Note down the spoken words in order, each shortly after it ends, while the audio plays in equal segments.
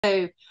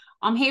So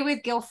I'm here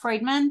with Gil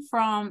Friedman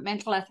from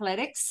Mental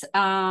Athletics.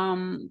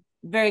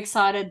 Very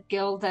excited,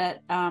 Gil,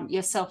 that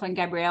yourself and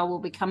Gabrielle will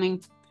be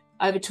coming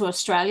over to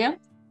Australia.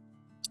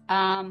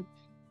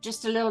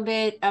 Just a little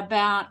bit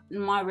about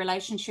my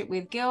relationship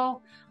with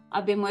Gil.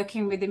 I've been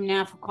working with him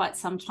now for quite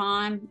some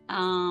time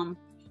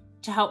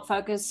to help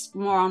focus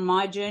more on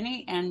my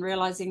journey and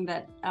realizing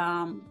that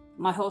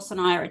my horse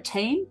and I are a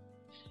team,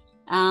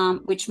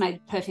 which made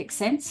perfect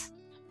sense.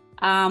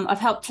 I've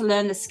helped to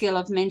learn the skill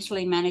of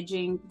mentally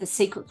managing the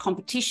secret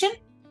competition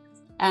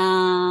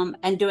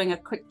and doing a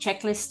quick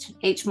checklist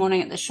each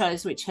morning at the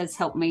shows, which has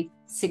helped me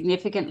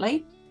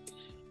significantly.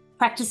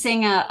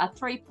 Practicing a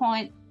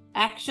 3-point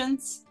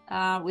actions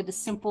with a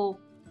simple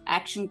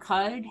action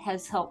code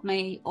has helped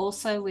me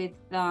also with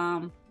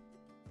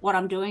what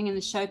I'm doing in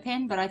the show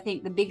pen. But I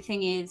think the big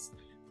thing is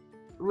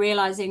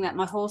realizing that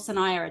my horse and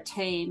I are a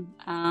team.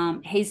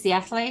 He's the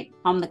athlete,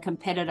 I'm the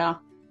competitor.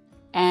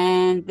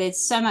 And there's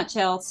so much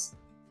else,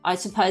 I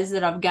suppose,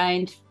 that I've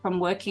gained from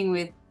working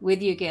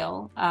with you,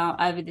 Gil,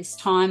 over this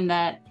time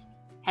that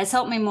has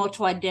helped me more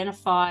to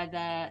identify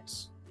that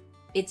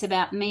it's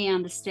about me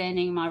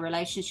understanding my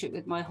relationship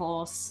with my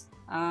horse.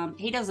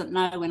 He doesn't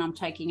know when I'm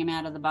taking him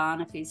out of the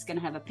barn if he's going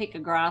to have a pick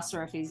of grass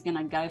or if he's going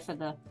to go for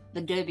the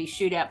Derby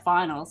shootout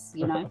finals,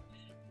 you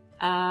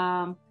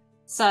know.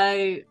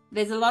 So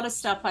there's a lot of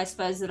stuff, I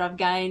suppose, that I've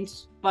gained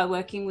by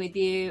working with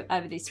you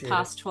over this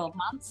past 12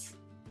 months.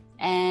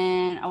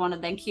 And I want to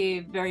thank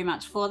you very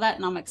much for that.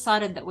 And I'm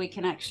excited that we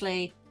can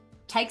actually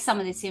take some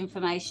of this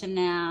information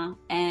now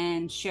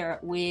and share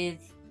it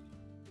with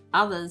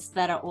others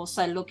that are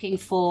also looking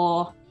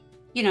for,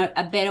 you know,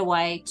 a better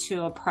way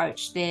to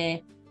approach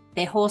their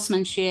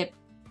horsemanship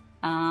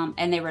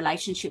and their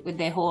relationship with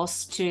their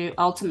horse to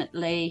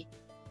ultimately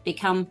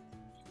become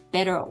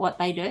better at what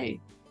they do.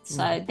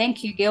 So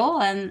thank you,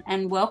 Gil,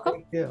 and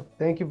welcome.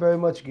 Thank you very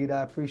much, Gita.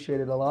 I appreciate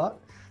it a lot.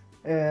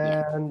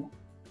 And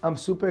I'm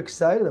super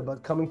excited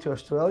about coming to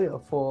Australia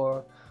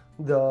for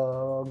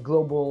the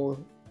Global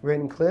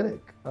Reining Clinic.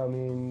 I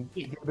mean,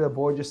 Gabriel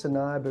Borges and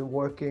I have been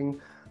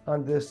working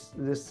on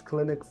this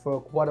clinic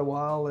for quite a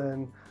while,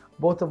 and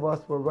both of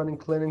us were running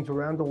clinics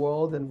around the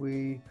world, and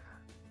we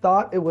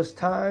thought it was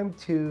time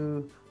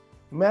to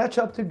match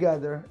up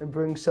together and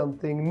bring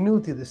something new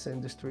to this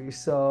industry.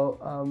 So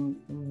I'm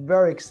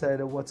very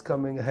excited what's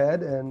coming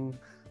ahead and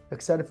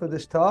excited for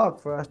this talk,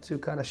 for us to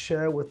kind of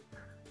share with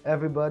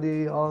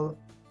everybody, all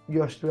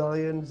you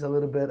Australians, a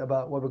little bit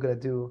about what we're going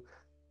to do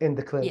in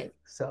the clinic.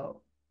 So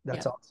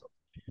that's awesome.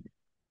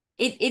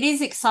 It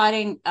is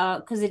exciting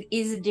because it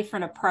is a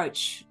different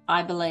approach,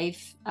 I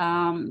believe,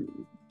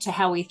 to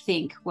how we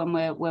think when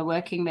we're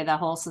working with our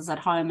horses at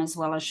home as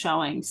well as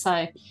showing.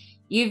 So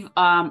you've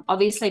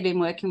obviously been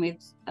working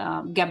with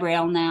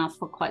Gabriel now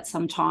for quite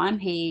some time.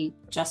 He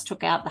just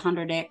took out the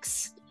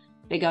 100X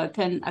Big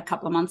Open a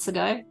couple of months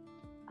ago.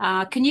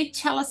 Can you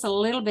tell us a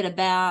little bit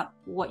about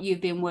what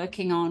you've been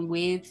working on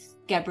with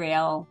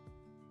Gabriel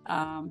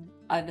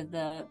over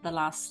the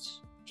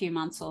last few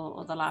months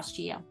or the last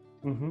year?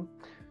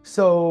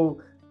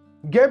 So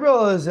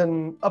Gabriel is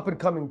an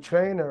up-and-coming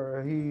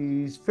trainer.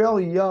 He's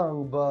fairly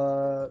young,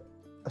 but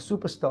a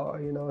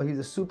superstar. You know, he's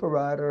a super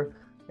rider.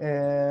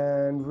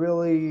 And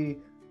really,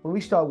 when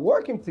we start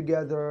working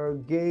together,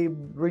 Gabe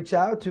reached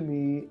out to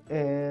me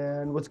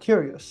and was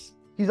curious.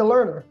 He's a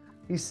learner.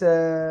 He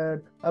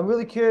said, I'm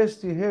really curious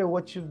to hear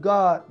what you've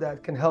got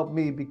that can help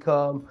me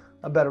become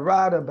a better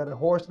rider, a better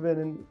horseman,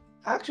 and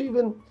actually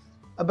even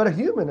a better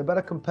human, a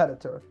better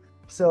competitor.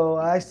 So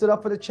I stood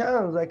up for the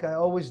challenge like I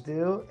always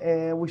do,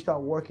 and we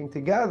start working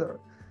together.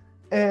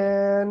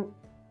 And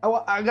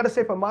I got to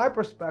say, from my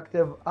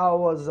perspective, I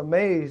was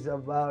amazed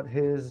about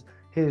his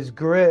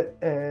grit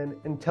and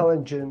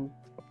intelligent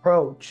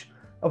approach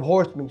of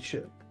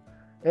horsemanship.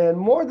 And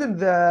more than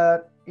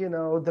that, you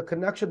know, the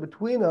connection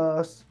between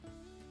us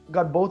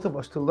got both of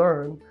us to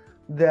learn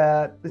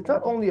that it's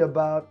not only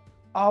about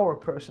our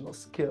personal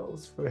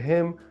skills. For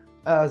him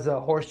as a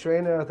horse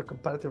trainer, as a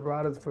competitive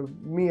rider, for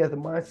me as a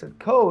mindset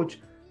coach,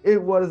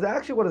 it was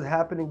actually what is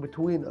happening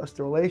between us,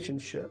 the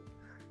relationship.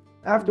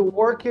 After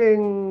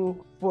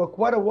working for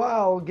quite a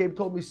while, Gabe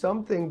told me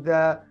something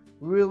that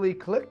really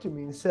clicked to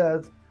me and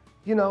says,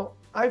 you know,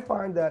 I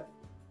find that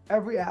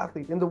every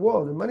athlete in the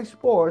world, in many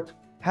sports,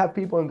 have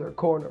people in their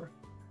corner.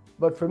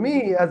 But for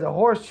me, as a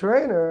horse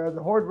trainer, as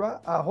a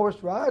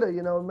horse rider,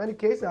 you know, in many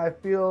cases, I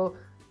feel,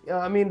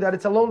 that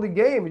it's a lonely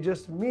game. It's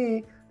just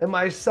me and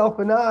myself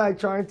and I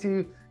trying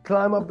to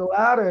climb up the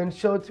ladder and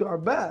show it to our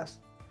best.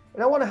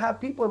 And I want to have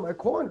people in my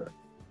corner.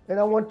 And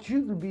I want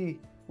you to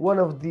be one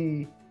of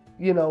the,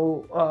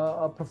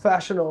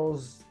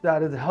 professionals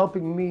that is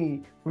helping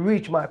me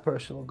reach my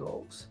personal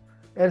goals.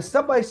 And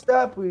step by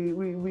step,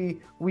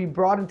 we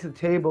brought into the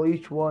table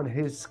each one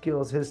his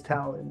skills, his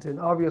talent. And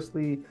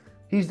obviously,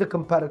 he's the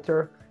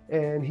competitor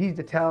and he's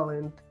the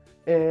talent.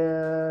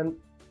 And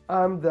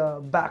I'm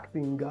the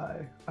backbeat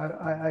guy.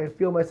 I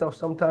feel myself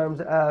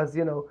sometimes as,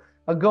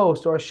 a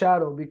ghost or a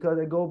shadow, because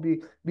I go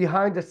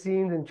behind the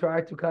scenes and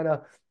try to kind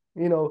of,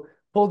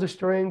 pull the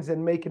strings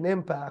and make an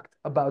impact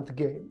about the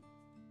game.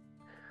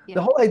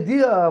 The whole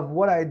idea of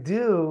what I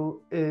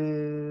do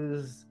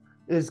is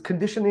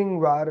conditioning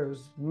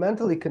riders,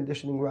 mentally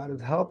conditioning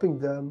riders, helping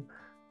them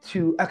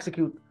to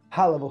execute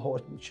high-level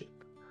horsemanship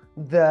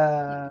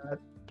that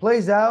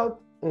plays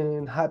out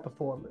in high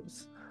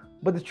performance.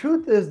 But the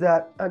truth is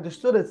that I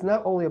understood it's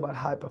not only about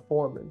high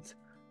performance,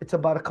 it's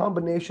about a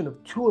combination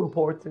of two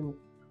important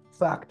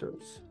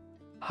factors: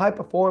 high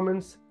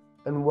performance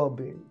and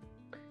well-being.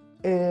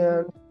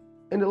 And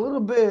in a little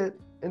bit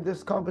in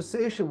this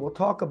conversation, we'll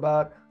talk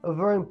about a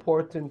very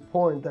important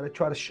point that I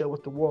try to share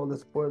with the world,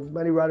 as for as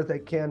many riders as I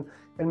can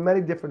in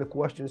many different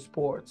equestrian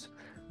sports,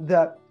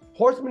 that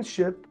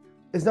horsemanship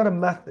is not a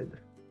method.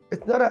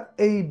 It's not a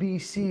A, B,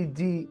 C,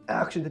 D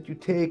action that you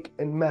take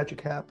and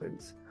magic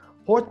happens.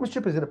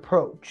 Horsemanship is an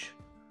approach.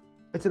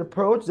 It's an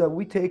approach that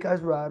we take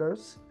as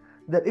riders,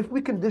 that if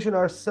we condition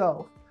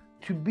ourselves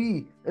to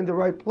be in the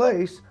right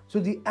place, so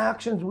the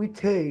actions we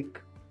take,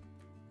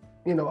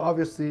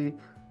 obviously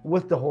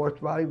with the horse,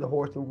 riding the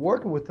horse and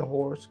working with the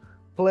horse,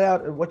 play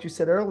out, and what you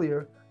said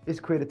earlier is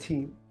create a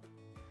team.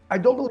 I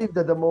don't believe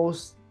that the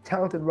most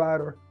talented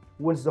rider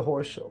wins the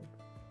horse show.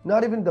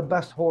 Not even the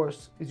best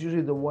horse is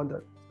usually the one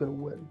that's going to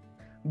win.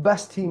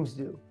 Best teams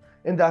do,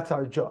 and that's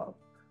our job.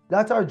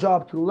 That's our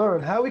job, to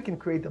learn how we can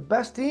create the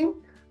best team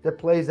that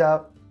plays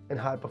out in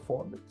high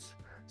performance.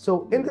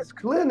 So in this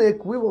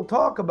clinic, we will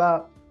talk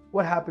about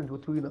what happens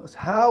between us,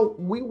 how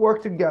we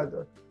work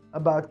together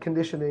about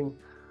conditioning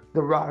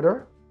the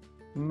rider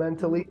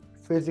mentally,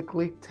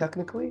 physically,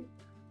 technically,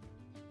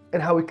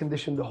 and how we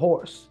condition the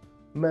horse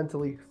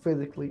mentally,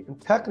 physically, and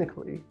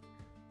technically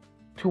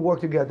to work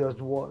together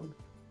as one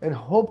and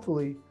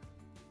hopefully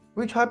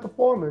reach high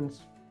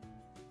performance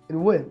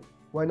and win.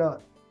 Why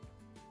not?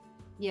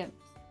 Yeah.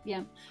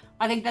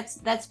 I think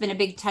that's been a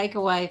big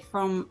takeaway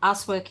from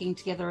us working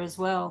together as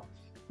well.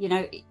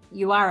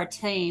 You are a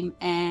team,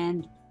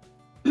 and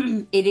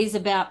it is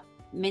about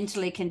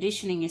mentally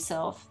conditioning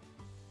yourself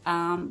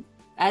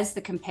as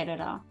the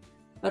competitor.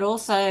 But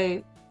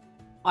also,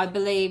 I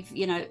believe,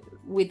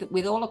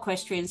 with all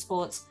equestrian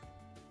sports,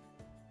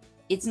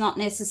 it's not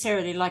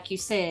necessarily, like you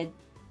said,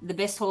 the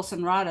best horse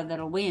and rider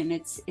that'll win.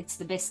 It's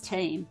the best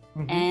team.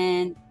 Mm-hmm.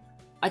 And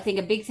I think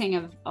a big thing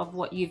of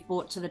what you've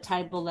brought to the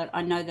table that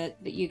I know that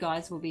you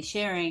guys will be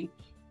sharing,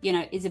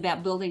 is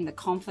about building the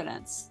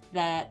confidence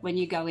that when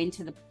you go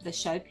into the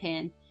show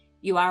pen,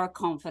 you are a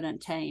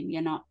confident team.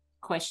 You're not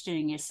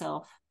questioning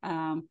yourself,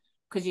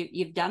 because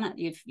you've done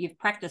it. You've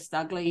practiced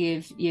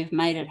ugly. You've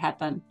made it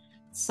happen.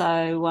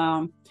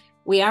 So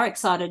we are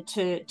excited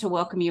to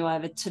welcome you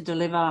over to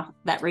deliver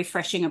that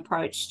refreshing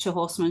approach to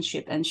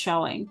horsemanship and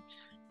showing.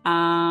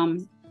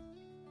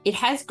 It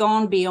has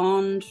gone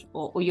beyond,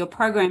 or your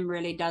program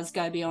really does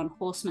go beyond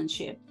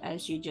horsemanship,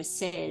 as you just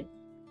said.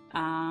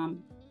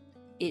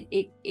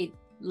 It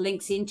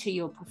links into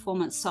your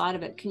performance side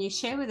of it. Can you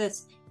share with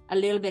us a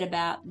little bit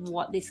about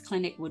what this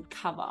clinic would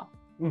cover,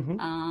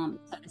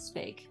 so to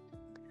speak?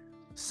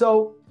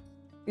 So,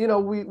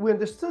 we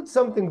understood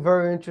something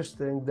very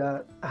interesting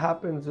that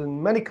happens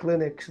in many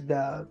clinics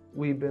that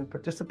we've been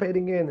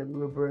participating in and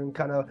we've been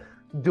kind of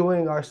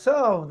doing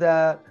ourselves,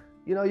 that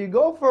you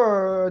go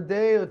for a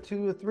day or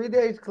 2 or 3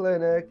 days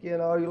clinic, you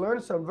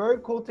learn some very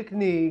cool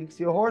techniques,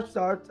 your horse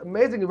starts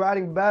amazingly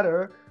riding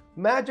better,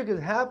 magic is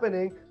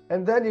happening,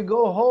 and then you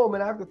go home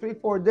and after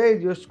 3-4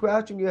 days, you're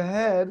scratching your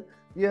head,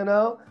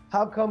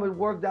 how come it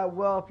worked out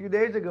well a few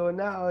days ago and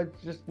now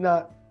it's just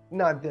not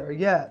there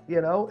yet,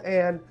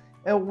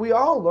 and we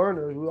all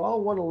learners, we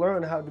all want to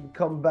learn how to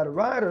become better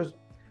riders.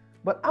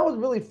 But I was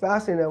really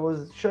fascinated. I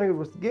was sharing it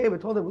with Gabe. I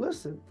told him,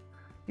 listen,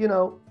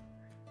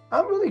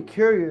 I'm really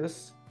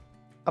curious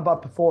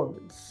about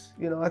performance.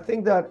 I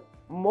think that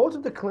most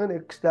of the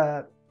clinics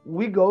that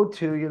we go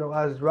to,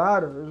 as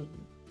riders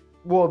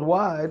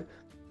worldwide,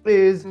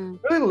 is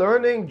really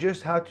learning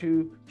just how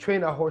to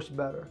train our horse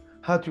better,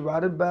 how to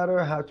ride it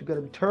better, how to get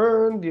him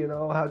turned,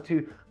 how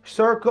to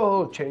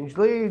circle, change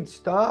leads,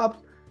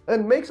 stop.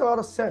 And it makes a lot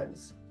of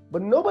sense.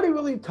 But nobody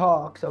really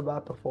talks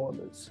about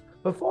performance.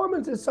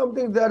 Performance is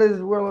something that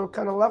we're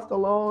kind of left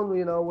alone,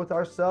 with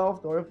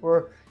ourselves, or if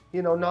we're,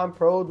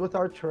 non-pros with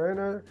our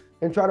trainer,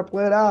 and try to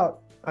play it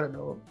out,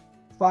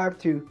 5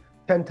 to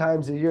 10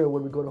 times a year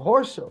when we go to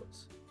horse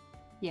shows.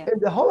 Yeah.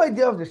 And the whole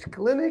idea of this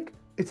clinic,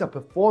 it's a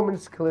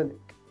performance clinic.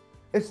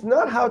 It's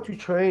not how to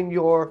train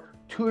your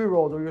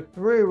 2-year-old or your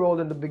 3-year-old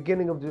in the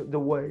beginning of the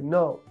way.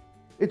 No,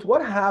 it's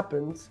what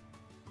happens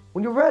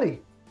when you're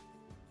ready.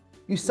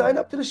 You sign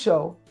up to the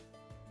show,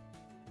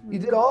 you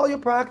did all your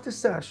practice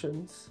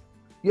sessions,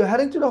 you're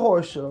heading to the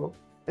horse show,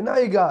 and now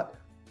you got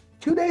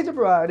 2 days of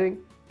riding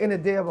and a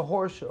day of a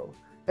horse show.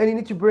 And you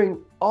need to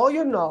bring all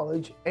your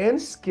knowledge and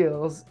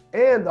skills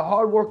and the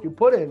hard work you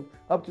put in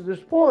up to this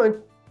point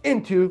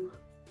into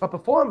a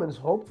performance,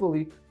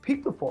 hopefully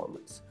peak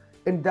performance.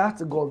 And that's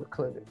the goal of the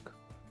clinic.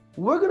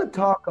 We're going to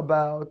talk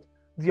about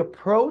the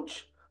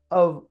approach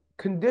of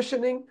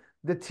conditioning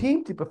the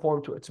team to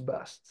perform to its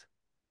best.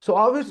 So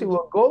obviously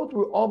we'll go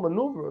through all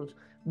maneuvers,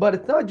 but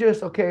it's not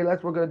just, okay,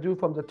 we're going to do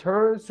from the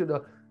turns to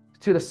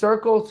the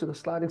circles to the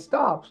sliding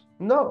stops.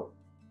 No,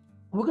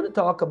 we're going to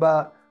talk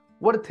about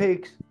what it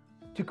takes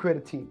to create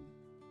a team,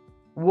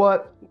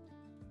 what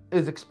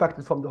is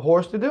expected from the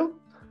horse to do,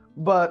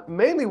 but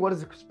mainly what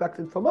is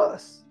expected from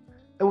us.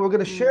 And we're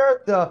going to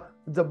share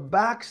the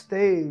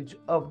backstage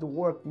of the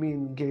work me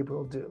and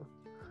Gabriel do.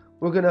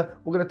 We're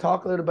gonna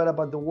talk a little bit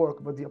about the work,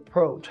 about the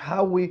approach,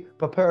 how we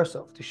prepare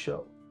ourselves to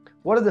show.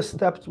 What are the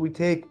steps we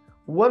take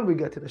when we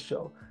get to the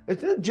show?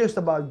 It's not just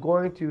about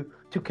going to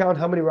count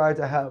how many rides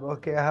I have.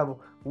 Okay, I have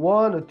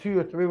 1 or 2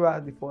 or 3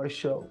 rides before I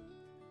show.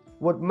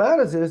 What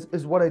matters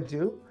is what I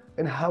do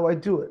and how I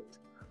do it,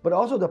 but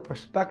also the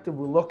perspective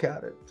we look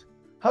at it.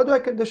 How do I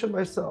condition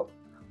myself?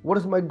 What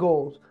is my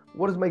goals?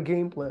 What is my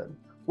game plan?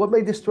 What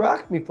may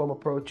distract me from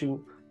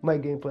approaching my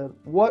game plan?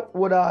 What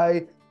would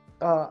I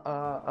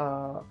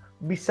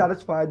be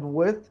satisfied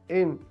with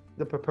in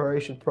the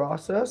preparation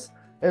process?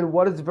 And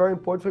what is very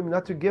important for me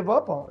not to give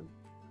up on?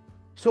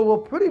 So we'll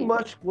pretty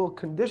much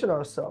condition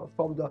ourselves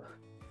from the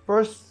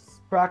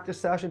first practice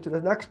session to the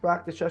next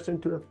practice session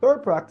to the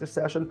third practice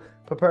session,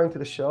 preparing to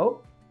the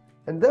show.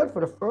 And then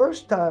for the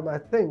first time,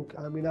 I've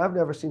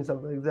never seen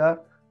something like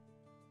that,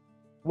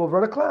 we'll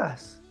run a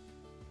class.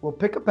 We'll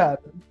pick a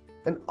pattern,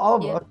 and all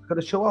of us are going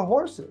to show our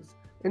horses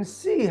and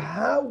see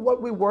how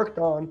what we worked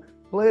on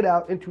played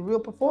out into real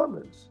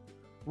performance.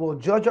 We'll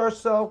judge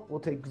ourselves. We'll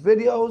take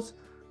videos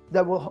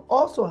that will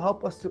also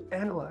help us to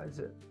analyze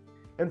it.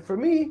 And for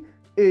me,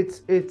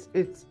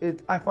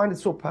 I find it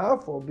so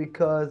powerful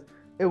because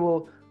it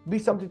will be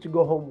something to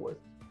go home with.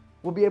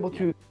 We'll be able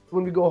to,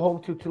 when we go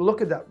home, to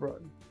look at that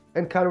run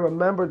and kind of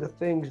remember the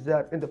things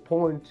that in the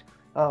point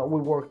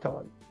we worked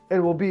on. It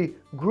will be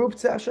group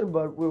session,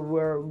 but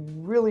we're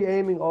really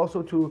aiming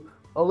also to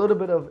a little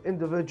bit of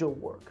individual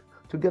work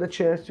to get a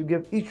chance to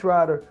give each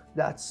rider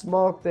that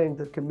small thing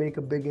that can make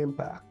a big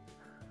impact,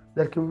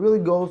 that can really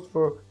go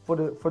for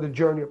the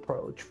journey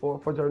approach,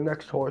 for their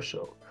next horse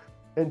show,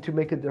 and to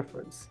make a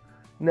difference.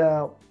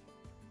 Now,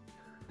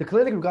 the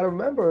clinic, we've got to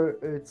remember,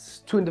 it's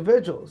 2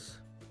 individuals.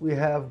 We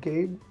have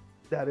Gabe,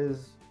 that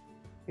is,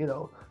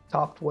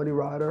 top 20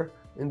 rider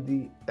in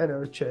the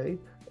NRHA,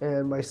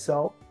 and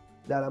myself,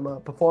 that I'm a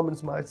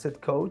performance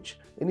mindset coach,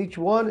 and each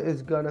one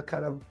is gonna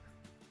kind of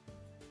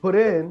put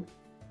in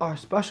our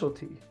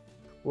specialty.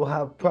 We'll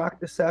have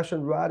practice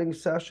session, riding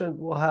session,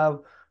 we'll have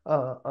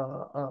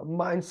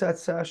mindset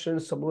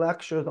sessions, some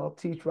lectures. I'll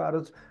teach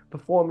riders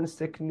performance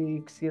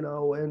techniques,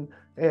 and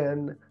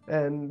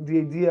the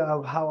idea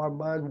of how our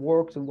mind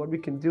works and what we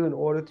can do in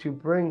order to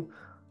bring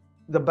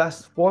the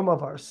best form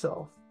of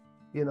ourselves.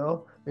 In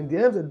the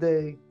end of the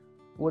day,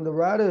 when the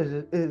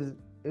rider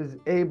is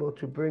able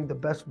to bring the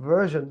best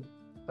version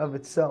of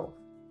itself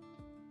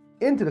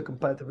into the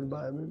competitive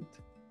environment,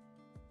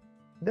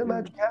 then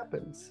magic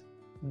happens.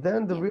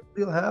 Then the real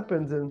deal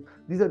happens, and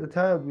these are the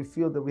times we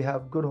feel that we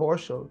have good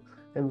horse shows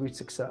and reach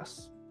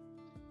success.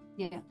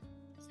 Yeah.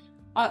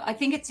 I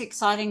think it's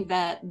exciting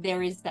that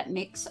there is that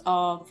mix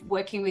of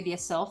working with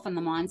yourself and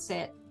the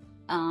mindset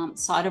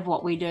side of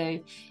what we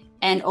do,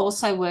 and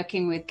also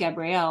working with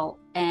Gabrielle.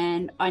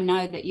 And I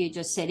know that you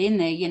just said in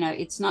there,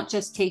 it's not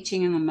just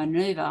teaching them a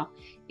maneuver,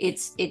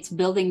 it's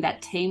building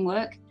that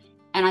teamwork.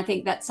 And I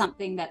think that's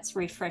something that's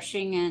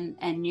refreshing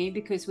and new,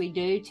 because we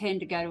do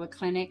tend to go to a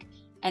clinic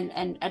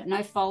and at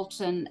no fault,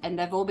 and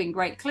they've all been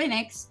great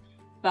clinics,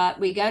 but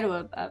we go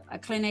to a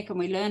clinic and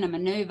we learn a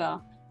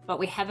maneuver, but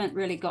we haven't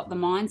really got the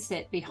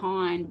mindset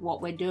behind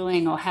what we're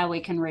doing or how we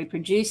can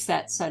reproduce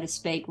that, so to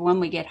speak, when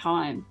we get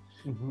home.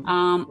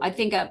 I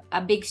think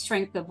a big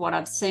strength of what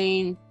I've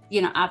seen,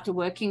 after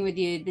working with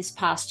you this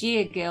past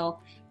year, Gil,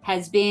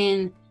 has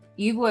been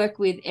you work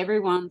with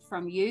everyone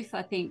from youth.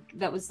 I think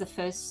that was the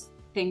first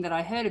thing that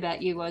I heard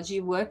about you, was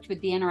you worked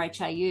with the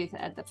NRHA youth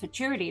at the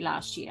Futurity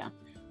last year.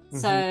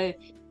 So,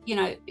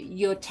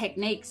 your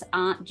techniques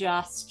aren't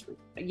just,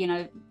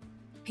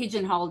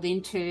 pigeonholed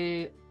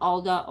into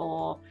older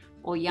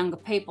or younger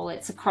people.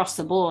 It's across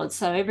the board.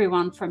 So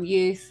everyone from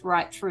youth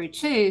right through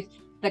to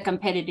the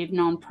competitive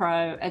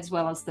non-pro, as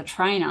well as the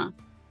trainer.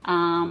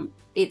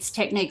 It's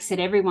techniques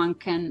that everyone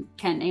can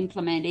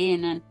implement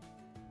in.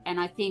 And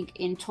I think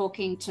in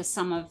talking to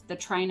some of the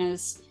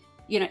trainers,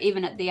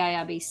 even at the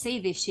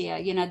ARBC this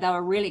year, they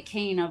were really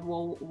keen of,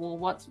 well,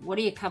 what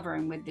are you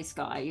covering with this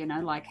guy?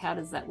 How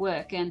does that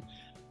work? And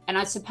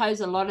I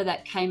suppose a lot of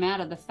that came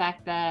out of the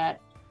fact that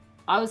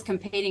I was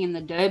competing in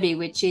the Derby,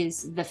 which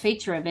is the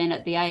feature event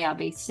at the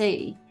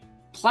ARBC,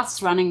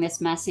 plus running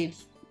this massive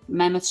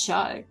mammoth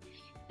show.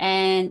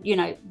 And,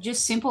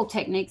 just simple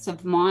techniques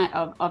of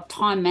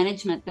time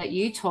management that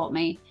you taught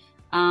me.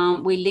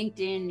 We linked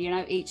in,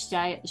 each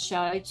day at the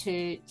show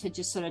to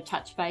just sort of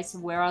touch base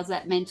of where I was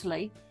at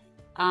mentally.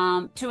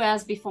 2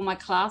 hours before my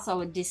class, I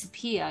would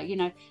disappear.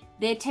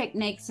 They're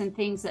techniques and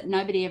things that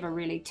nobody ever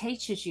really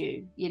teaches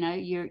you.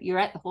 You're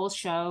at the horse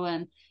show,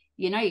 and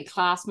your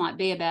class might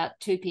be about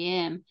 2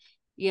 p.m.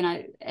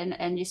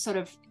 And you sort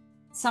of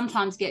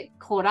sometimes get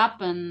caught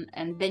up, and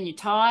then you're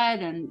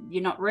tired and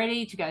you're not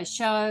ready to go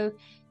show.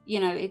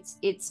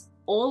 It's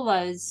all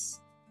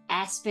those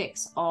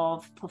aspects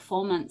of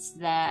performance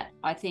that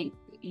I think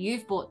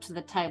you've brought to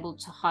the table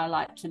to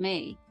highlight to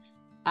me.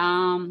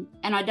 And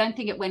I don't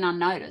think it went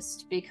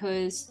unnoticed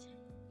because,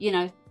 you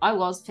know, I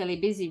was fairly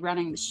busy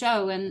running the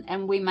show,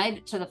 and we made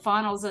it to the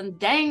finals, and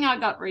dang, I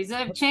got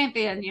reserve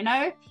champion, you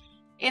know,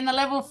 in the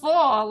level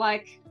 4,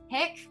 like,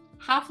 heck,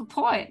 half a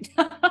point.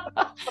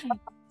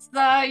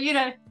 So, you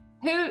know,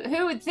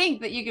 who would think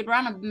that you could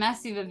run a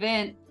massive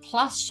event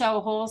plus show a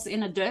horse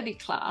in a derby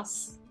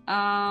class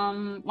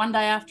one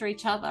day after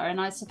each other? And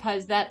I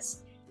suppose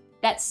that's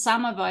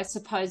some of, I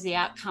suppose, the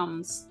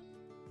outcomes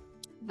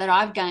that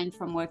I've gained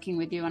from working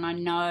with you, and I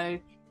know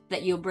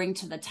that you'll bring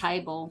to the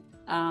table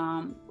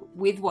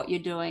with what you're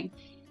doing.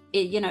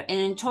 You know, and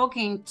in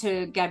talking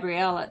to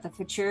Gabrielle at the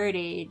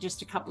Futurity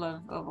just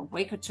a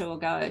week or two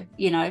ago,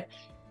 you know,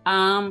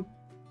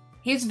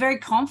 he was very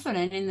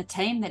confident in the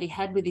team that he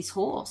had with his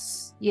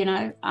horse, you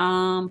know,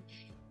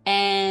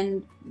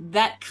 and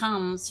that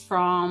comes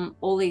from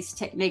all these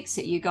techniques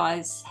that you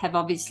guys have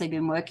obviously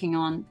been working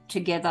on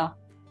together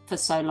for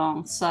so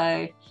long.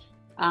 So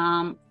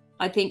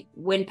I think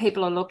when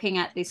people are looking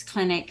at this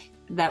clinic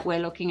that we're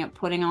looking at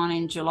putting on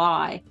in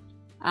July,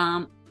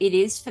 it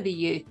is for the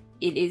youth,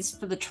 it is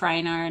for the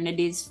trainer, and it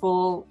is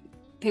for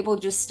people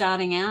just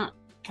starting out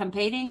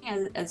competing,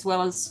 as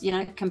well as, you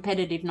know,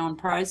 competitive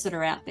non-pros that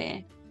are out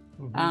there.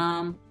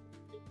 Mm-hmm.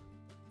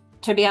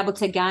 To be able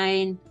to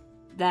gain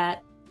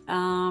that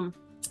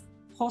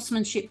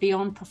horsemanship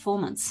beyond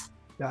performance.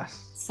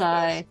 Yes. So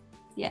yes.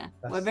 Yeah,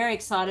 yes. We're very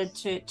excited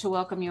to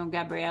welcome you and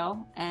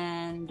Gabrielle,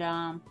 and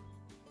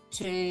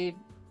to,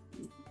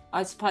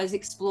 I suppose,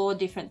 explore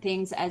different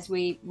things as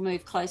we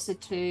move closer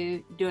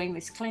to doing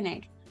this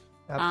clinic,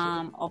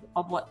 of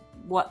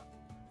what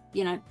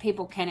you know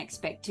people can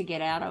expect to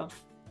get out of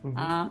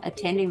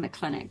attending the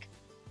clinic.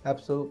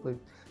 Absolutely.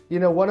 You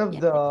know, one of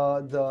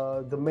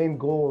the main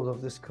goals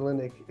of this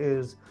clinic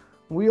is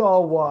we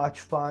all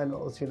watch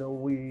finals. You know,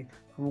 we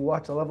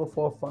watch the level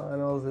 4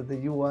 finals in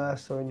the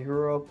US or in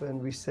Europe,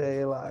 and we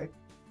say, like,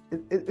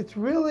 it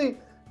really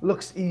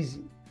looks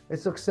easy.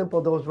 It looks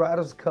simple. Those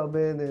riders come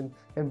in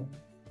and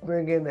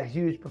bring in a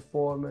huge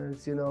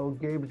performance. You know,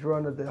 Gabe's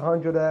run at the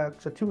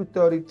 100X, a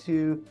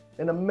 232,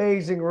 an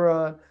amazing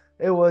run.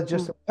 It was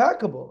just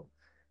impeccable.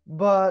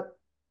 But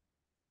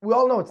we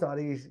all know it's not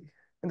easy.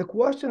 And the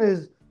question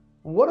is,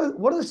 what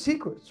are the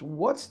secrets?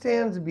 What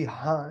stands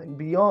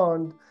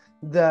beyond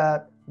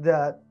that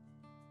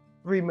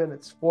 3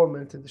 minutes, 4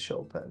 minutes in the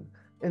show pen?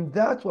 And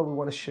that's what we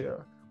want to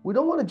share. We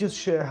don't want to just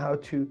share how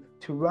to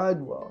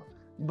ride well,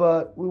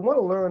 but we want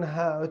to learn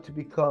how to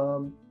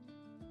become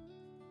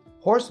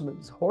horsemen,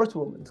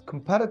 horsewomen,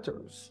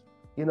 competitors.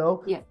 You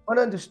know, yeah. I want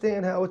to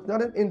understand how it's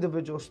not an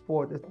individual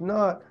sport. It's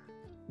not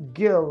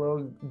Gil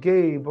or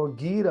Gabe or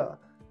Gita.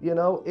 You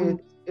know,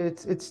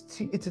 it's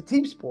a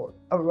team sport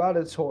around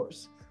its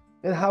horse,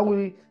 and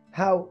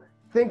how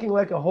thinking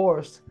like a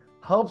horse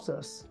helps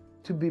us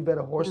to be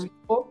better horse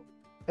people,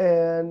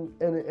 and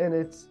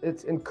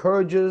it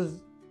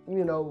encourages,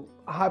 you know,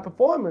 high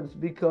performance,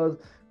 because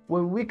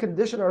when we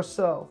condition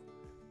ourselves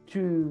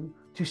to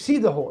see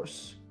the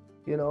horse,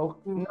 you know,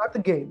 not the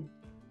game.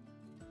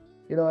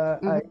 You know,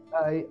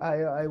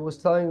 I was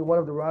telling one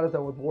of the riders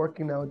that was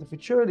working now at the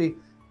Futurity,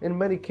 in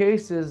many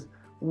cases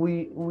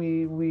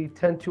we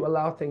tend to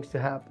allow things to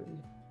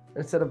happen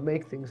instead of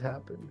make things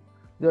happen.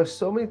 There are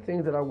so many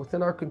things that are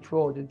within our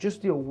control that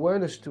just the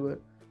awareness to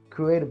it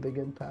create a big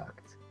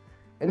impact.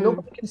 And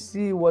nobody can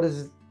see what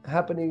is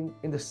happening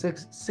in the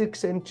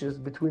six inches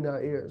between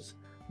our ears,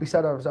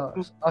 beside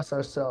us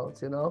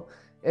ourselves, you know?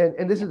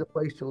 And this is a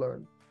place to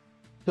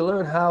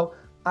learn how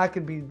I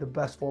can be the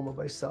best form of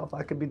myself.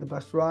 I can be the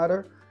best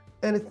rider.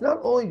 And it's not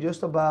only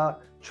just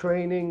about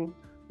training,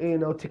 you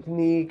know,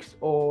 techniques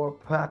or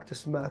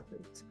practice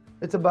methods.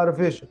 It's about a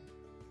vision.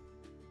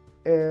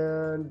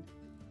 And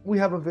we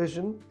have a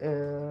vision,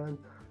 and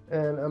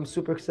I'm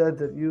super excited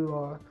that you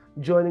are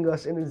joining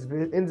us in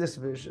this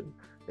vision,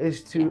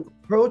 is to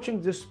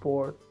approaching this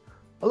sport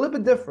a little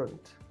bit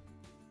different.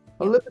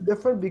 A little bit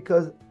different,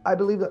 because I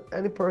believe that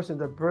any person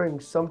that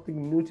brings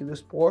something new to the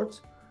sport,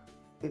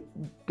 it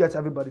gets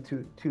everybody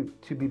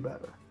to be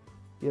better,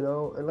 you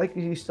know. And like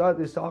you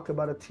started to talk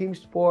about a team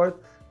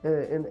sport,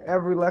 in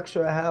every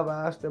lecture I have,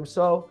 I ask them,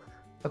 so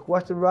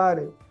equestrian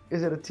riding,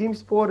 is it a team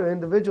sport or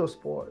individual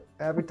sport?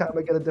 Every time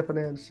I get a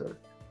different answer.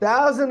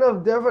 Thousands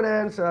of different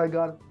answers I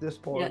got at this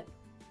point.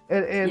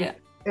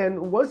 And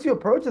once you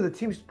approach the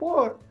team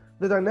sport,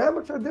 the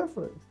dynamics are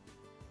different.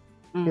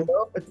 You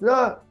know, it's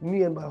not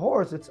me and my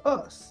horse, it's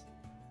us.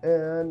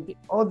 And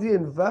all the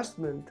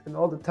investment and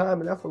all the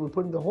time and effort we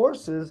put into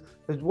horses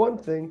is one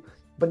thing,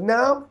 but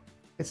now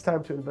it's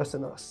time to invest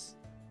in us.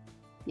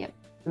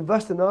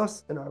 Invest in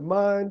us, in our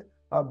mind,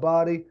 our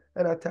body,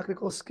 and our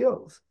technical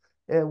skills.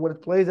 And when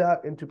it plays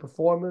out into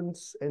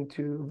performance,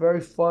 into very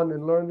fun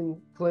and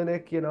learning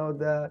clinic, you know,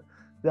 that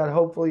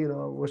hopefully, you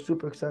know, we're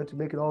super excited to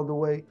make it all the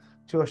way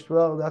to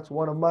Australia. That's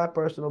one of my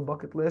personal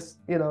bucket lists,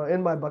 you know,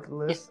 in my bucket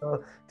list,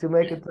 to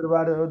make it to the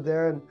ride out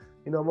there. And,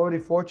 you know, I'm already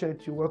fortunate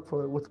to work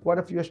with quite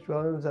a few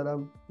Australians, and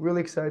I'm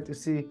really excited to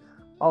see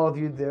all of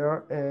you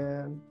there.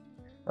 And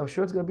I'm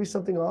sure it's going to be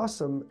something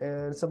awesome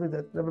and something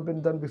that's never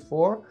been done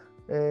before.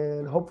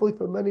 and hopefully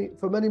for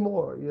many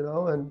more, you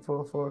know, and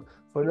for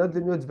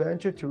another new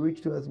adventure to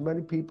reach to as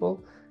many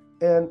people.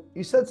 And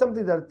you said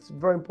something that's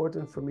very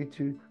important for me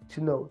to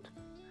note.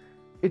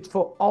 It's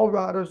for all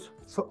riders,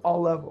 for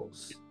all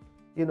levels,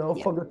 you know,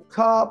 from the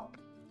top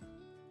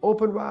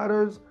open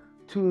riders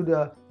to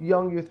the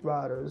young youth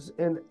riders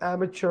and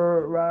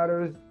amateur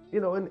riders, you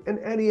know, in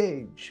any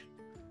age.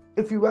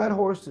 If you ride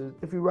horses,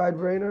 if you ride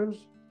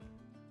reiners,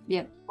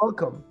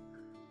 welcome.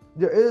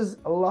 There is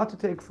a lot to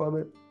take from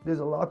it. There's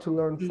a lot to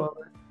learn from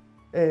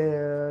it.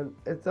 And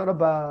it's not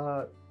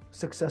about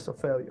success or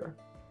failure.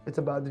 It's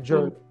about the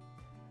journey.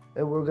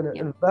 And we're going to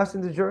invest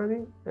in the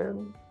journey,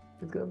 and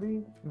it's going to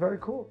be very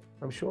cool,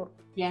 I'm sure.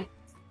 Yeah.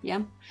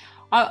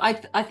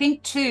 I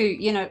think too,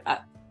 you know,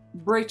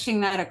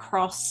 breaching that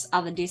across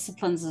other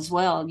disciplines as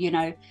well, you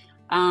know,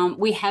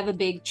 we have a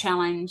big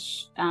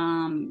challenge,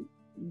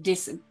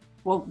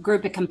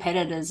 group of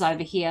competitors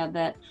over here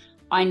that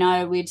I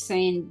know we've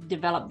seen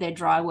develop their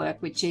dry work,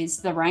 which is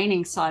the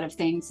reining side of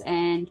things.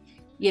 And,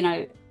 you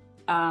know,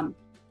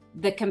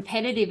 the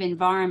competitive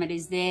environment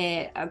is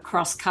there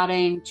across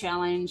cutting,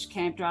 challenge,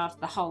 camp draft,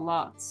 the whole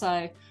lot.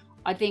 So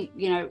I think,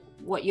 you know,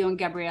 what you and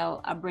Gabrielle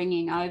are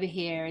bringing over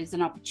here is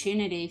an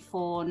opportunity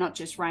for not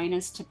just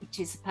reiners to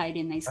participate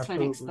in these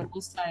clinics, but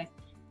also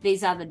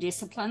these other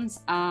disciplines.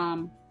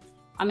 I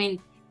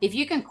mean, if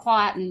you can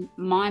quieten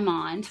my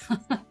mind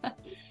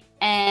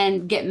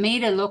and get me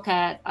to look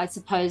at, I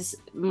suppose,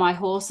 my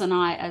horse and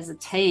I as a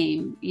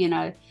team, you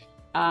know,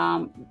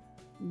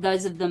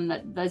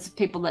 those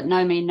people that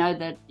know me know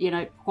that, you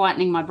know,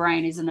 quietening my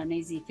brain isn't an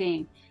easy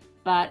thing,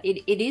 but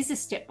it is a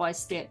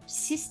step-by-step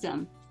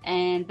system.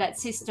 And that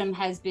system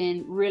has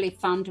been really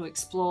fun to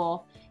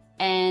explore.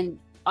 And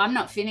I'm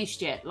not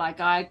finished yet. Like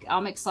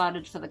I'm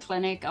excited for the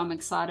clinic. I'm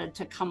excited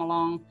to come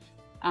along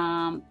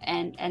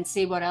and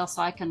see what else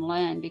I can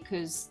learn,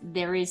 because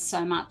there is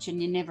so much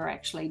and you're never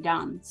actually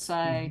done.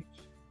 So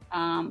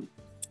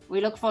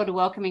we look forward to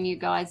welcoming you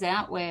guys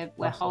out. We're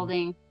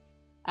holding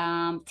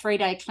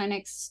 3-day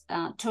clinics,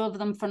 2 of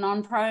them for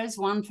non-pros,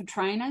 1 for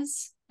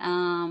trainers.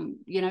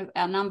 You know,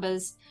 our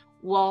numbers,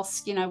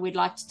 whilst, you know, we'd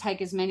like to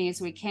take as many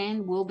as we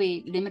can, will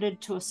be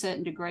limited to a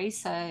certain degree.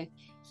 So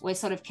we're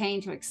sort of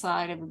keen to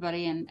excite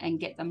everybody and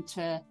get them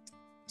to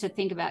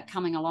think about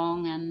coming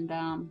along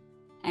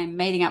and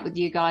meeting up with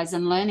you guys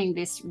and learning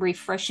this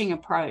refreshing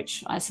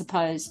approach, I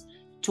suppose,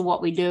 to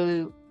what we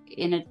do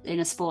in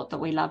a sport that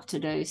we love to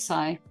do.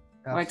 So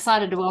we're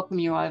excited to welcome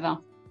you over.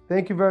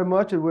 Thank you very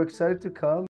much, and we're excited to come.